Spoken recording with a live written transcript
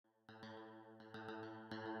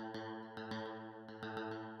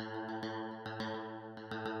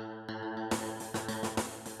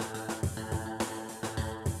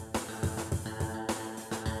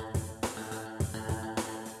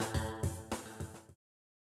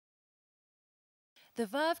The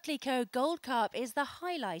Veuve Clicquot Gold Cup is the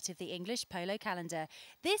highlight of the English polo calendar,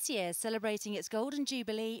 this year celebrating its Golden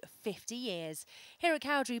Jubilee 50 years. Here at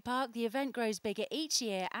Cowdray Park, the event grows bigger each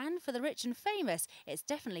year, and for the rich and famous, it's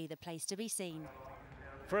definitely the place to be seen.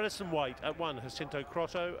 For Ellison White at 1, Jacinto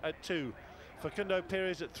Crotto at 2, Facundo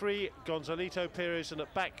Pires at 3, Gonzalito Pires, and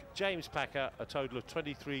at back James Packer, a total of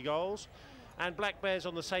 23 goals. And Black Bears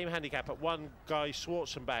on the same handicap at 1, Guy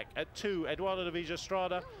Schwarzenbach, at 2, Eduardo Navija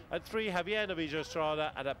Estrada, at 3, Javier Navija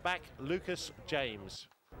Estrada, and at back Lucas James.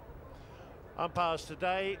 Umpires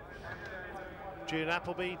today, Julian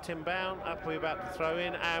Appleby, Tim Bown. Appleby about to throw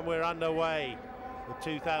in, and we're underway. The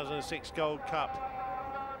 2006 Gold Cup,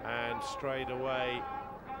 and straight away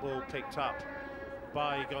ball picked up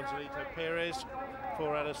by Gonzalito Pires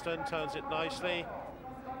for Elliston, turns it nicely.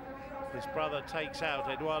 His brother takes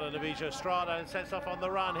out Eduardo Navija Estrada and sets off on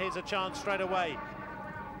the run. Here's a chance straight away.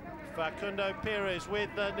 Facundo Pires with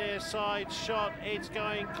the near side shot. It's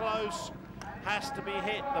going close. Has to be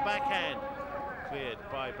hit. The backhand. Cleared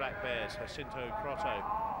by Black Bears. Jacinto Crotto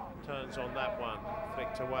turns on that one.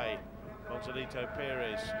 Flicked away. Gonzalito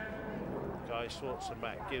Pires. Guy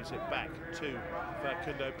Schwarzenbach gives it back to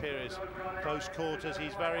Facundo Pires. Close quarters,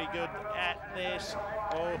 he's very good at this.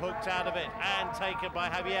 Oh, hooked out of it and taken by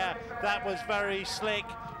Javier. That was very slick,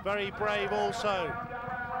 very brave also.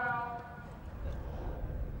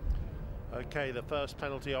 Okay, the first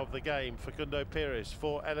penalty of the game. Facundo Pires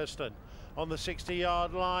for Elliston on the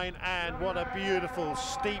 60-yard line, and what a beautiful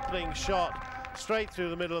steepling shot straight through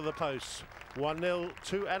the middle of the post. 1-0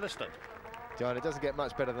 to Elliston. John, it doesn't get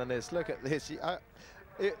much better than this. Look at this.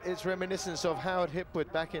 It's reminiscence of Howard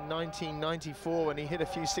Hipwood back in 1994 when he hit a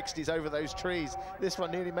few 60s over those trees. This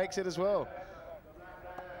one nearly makes it as well.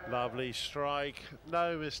 Lovely strike,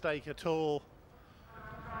 no mistake at all.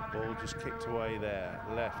 Ball just kicked away there,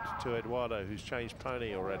 left to Eduardo, who's changed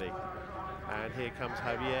pony already. And here comes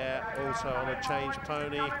Javier, also on a changed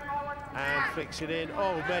pony, and flicks it in.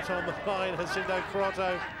 Oh, met on the line, Jacinto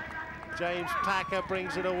Crotto. James Packer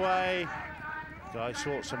brings it away. Guy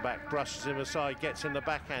Schwarzenbach brushes him aside, gets in the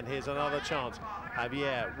backhand. Here's another chance.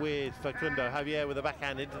 Javier with Facundo. Javier with the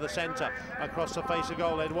backhand into the centre, across the face of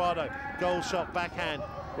goal. Eduardo, goal shot backhand.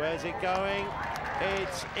 Where's it going?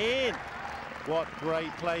 It's in. What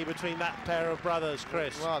great play between that pair of brothers,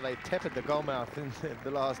 Chris. Well, they teppered the goalmouth in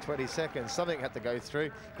the last 20 seconds. Something had to go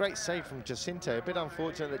through. Great save from Jacinto. A bit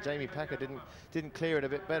unfortunate that Jamie Packer didn't clear it a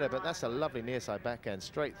bit better, but that's a lovely near side backhand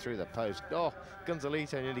straight through the post. Oh,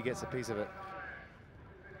 Gonzalito nearly gets a piece of it.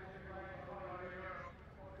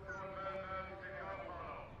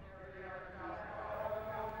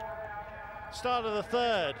 Start of the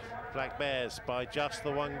third. Black Bears by just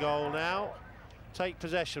the 1 goal now take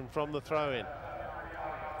possession from the throw-in.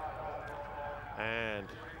 And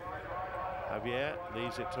Javier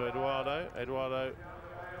leaves it to Eduardo. Eduardo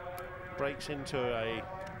breaks into a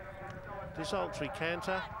desultory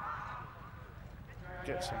canter.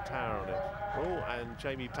 Gets some power on it. Oh, and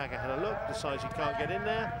Jamie Packer had a look, decides he can't get in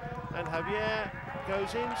there. And Javier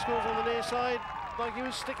goes in, scores on the near side, like he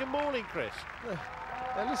was sticking balling, Chris.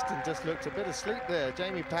 Elliston just looked a bit asleep there.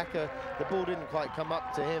 Jamie Packer, the ball didn't quite come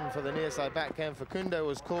up to him for the near side backhand. Facundo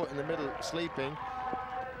was caught in the middle sleeping.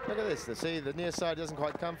 Look at this, see, the near side doesn't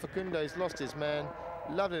quite come. Facundo's lost his man.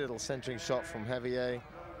 Lovely little centering shot from Javier.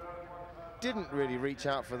 Didn't really reach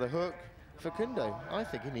out for the hook. Facundo, I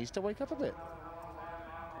think he needs to wake up a bit.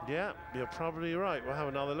 Yeah, you're probably right. We'll have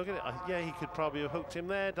another look at it. Yeah, he could probably have hooked him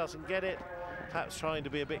there, doesn't get it. Perhaps trying to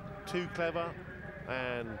be a bit too clever.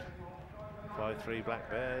 And 5-3 Black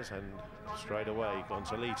Bears, and straight away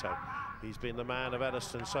Gonzalito. He's been the man of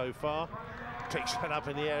Elliston so far. Picks it up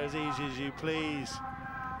in the air as easy as you please.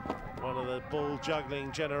 One of the ball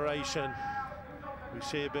juggling generation. We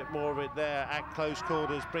see a bit more of it there at close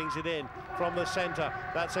quarters, brings it in from the centre.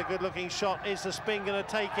 That's a good looking shot. Is the spin going to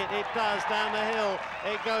take it? It does, down the hill.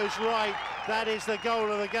 It goes right. That is the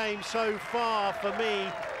goal of the game so far for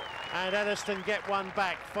me. And Elliston get one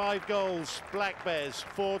back. 5 goals, Black Bears,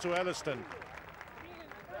 4 to Elliston.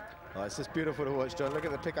 Oh, it's just beautiful to watch, John. Look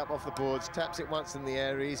at the pick up off the boards, taps it once in the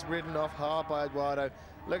air. He's ridden off hard by Eduardo.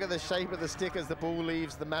 Look at the shape of the stick as the ball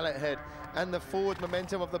leaves the mallet head, and the forward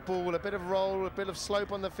momentum of the ball. A bit of roll, a bit of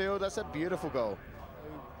slope on the field. That's a beautiful goal.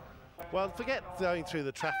 Well, forget going through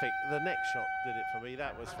the traffic. The next shot did it for me.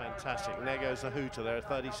 That was fantastic. And there goes the hooter. There are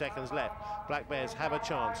 30 seconds left. Black Bears have a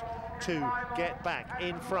chance to get back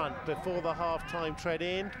in front before the half-time tread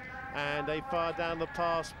in. And they fire down the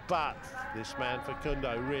pass, but this man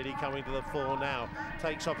Facundo really coming to the fore now.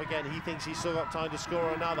 Takes off again. He thinks he's still got time to score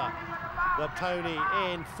another. The pony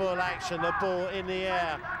in full action, the ball in the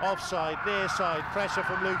air, offside, near side, pressure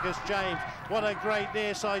from Lucas James. What a great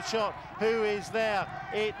near side shot. Who is there?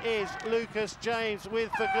 It is Lucas James with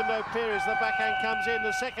Facundo Pires. The backhand comes in,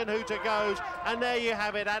 the second hooter goes, and there you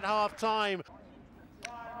have it at half time.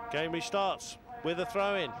 Game restarts with a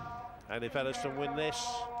throw in, and if Elliston win this,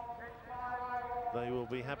 they will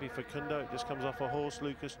be happy. Facundo, it just comes off a horse.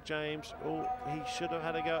 Lucas James, oh, he should have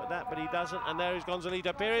had a go at that, but he doesn't. And there is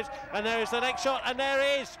Gonzalito Pires, and there is the next shot, and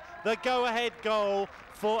there is the go-ahead goal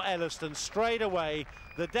for Elliston. Straight away,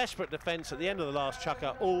 the desperate defence at the end of the last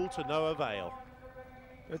chukker, all to no avail.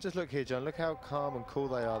 Just look here, John. Look how calm and cool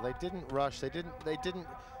they are. They didn't rush. They didn't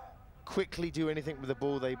quickly do anything with the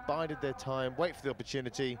ball. They bided their time, wait for the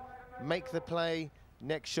opportunity, make the play.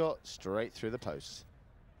 Next shot, straight through the posts.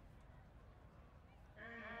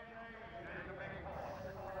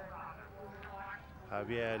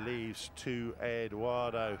 Javier leaves to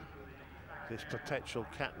Eduardo, this perpetual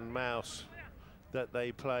cat and mouse that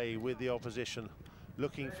they play with the opposition,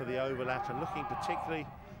 looking for the overlap and looking particularly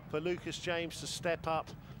for Lucas James to step up,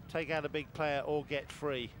 take out a big player or get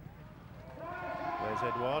free.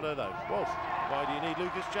 There's Eduardo though. Whoa, why do you need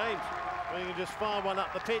Lucas James? Well, you can just fire one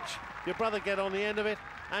up the pitch, your brother get on the end of it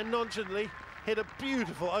and nonchalantly hit a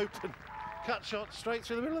beautiful open cut shot straight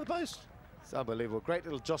through the middle of the post. It's unbelievable. Great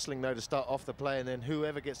little jostling though to start off the play, and then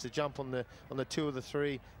whoever gets to jump on the two of the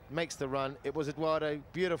three makes the run. It was Eduardo.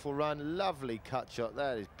 Beautiful run, lovely cut shot.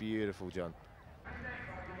 That is beautiful, John.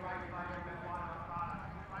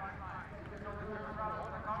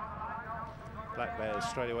 Black Bears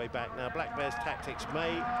straight away back. Now Black Bears tactics may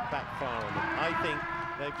backfire on them. I think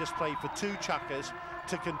they've just played for 2 chukkers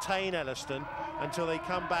to contain Elliston until they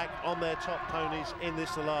come back on their top ponies in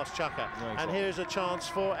this the last chukker. No, exactly. And here's a chance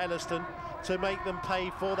for Elliston to make them pay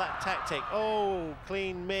for that tactic. Oh,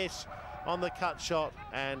 clean miss on the cut shot,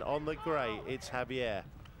 and on the grey it's Javier.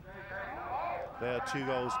 They are 2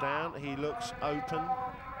 goals down. He looks open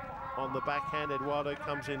on the backhand. Eduardo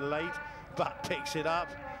comes in late but picks it up,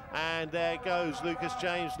 and there goes Lucas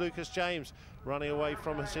James. Lucas James running away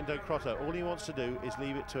from Jacinto Crotto. All he wants to do is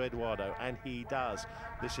leave it to Eduardo, and he does.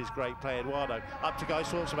 This is great play. Eduardo up to Guy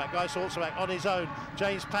Swartzenbach. Guy Swartzenbach on his own.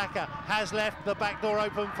 James Packer has left the back door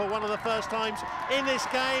open for one of the first times in this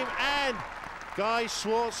game, and Guy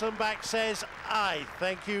Swartzenbach says, "I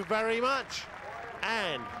thank you very much,"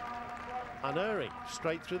 and unerring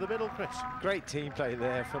straight through the middle, Chris. Great team play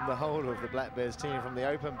there from the whole of the Black Bears team, from the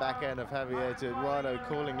open back end of Javier to Eduardo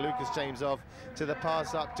calling Lucas James off, to the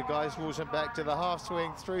pass up to Guy Swartzenbach, to the half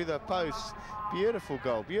swing through the posts. Beautiful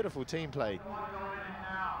goal, beautiful team play.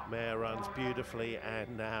 Mayer runs beautifully,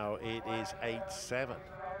 and now it is 8-7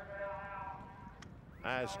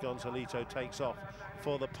 as Gonzalito takes off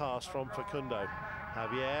for the pass from Facundo.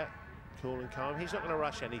 Javier, cool and calm. He's not going to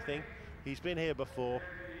rush anything. He's been here before.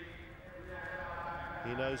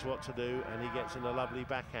 He knows what to do, and he gets in a lovely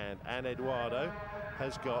backhand. And Eduardo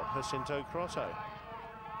has got Jacinto Crotto.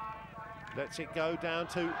 Lets it go down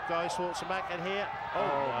to Guy Swartzenbach, and here,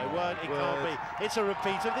 oh my word, it can't be. It's a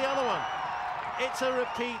repeat of the other one. It's a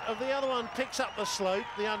repeat of the other one. Picks up the slope,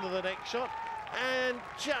 the under the neck shot, and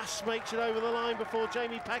just makes it over the line before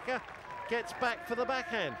Jamie Packer gets back for the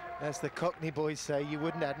backhand. As the Cockney boys say, you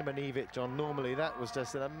wouldn't Adam believe it, John. Normally, that was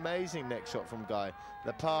just an amazing neck shot from Guy.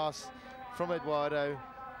 The pass from Eduardo.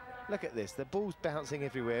 Look at this, the ball's bouncing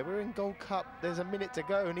everywhere. We're in Gold Cup, there's a minute to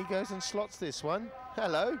go, and he goes and slots this one.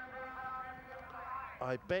 Hello.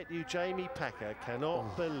 I bet you Jamie Packer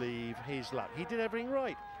cannot believe his luck. He did everything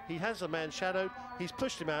right. He has the man shadowed, he's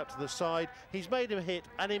pushed him out to the side, he's made him hit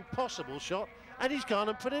an impossible shot, and he's gone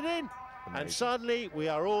and put it in. Amazing. And suddenly we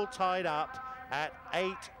are all tied up at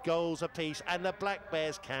 8 goals apiece, and the Black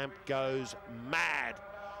Bears camp goes mad.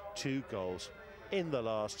 2 goals in the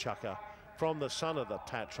last chukker from the son of the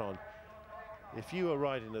patron. If you were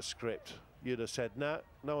writing a script, you'd have said, no,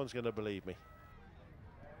 no one's going to believe me.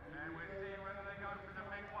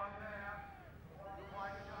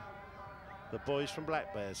 The boys from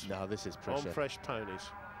Black Bears. No, this is pressure. On fresh ponies.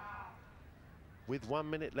 With 1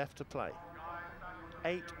 minute left to play.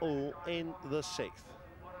 8-all in the 6th.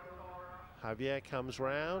 Javier comes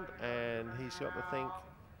round, and he's got to think,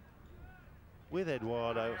 with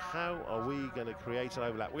Eduardo, how are we going to create an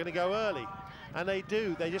overlap? We're going to go early, and they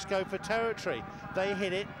do. They just go for territory. They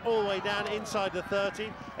hit it all the way down inside the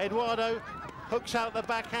 30. Eduardo hooks out the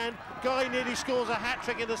backhand. Guy nearly scores a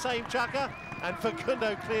hat-trick in the same chukker, and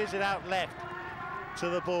Facundo clears it out left to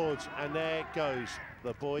the boards, and there goes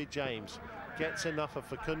the boy James. Gets enough of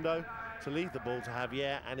Facundo to leave the ball to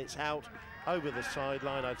Javier, and it's out over the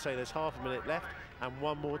sideline. I'd say there's half a minute left, and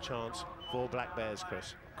one more chance for Black Bears,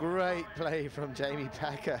 Chris. Great play from Jamie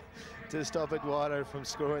Packer to stop Eduardo from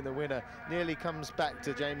scoring the winner. Nearly comes back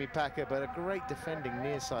to Jamie Packer, but a great defending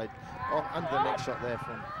near side under the next shot there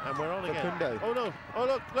from And we're on again. Facundo. Oh no! Oh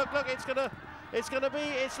look! It's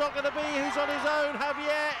not gonna be. Who's on his own?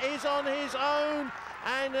 Javier is on his own,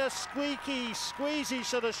 and a squeezy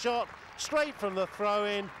sort of shot straight from the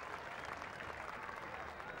throw-in.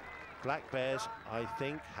 Black Bears, I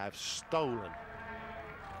think, have stolen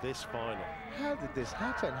this final. How did this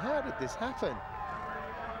happen? How did this happen?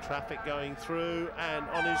 Traffic going through, and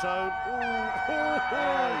on his own.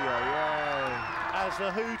 As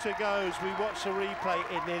the hooter goes, we watch the replay,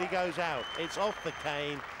 it nearly goes out. It's off the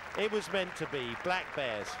cane. It was meant to be. Black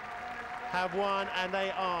Bears have won, and they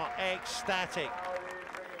are ecstatic.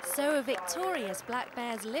 So a victorious Black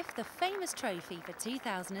Bears lift the famous trophy for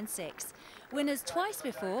 2006. Winners twice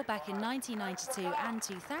before, back in 1992 and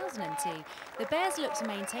 2002, the Bears look to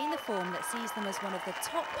maintain the form that sees them as one of the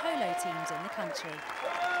top polo teams in the country.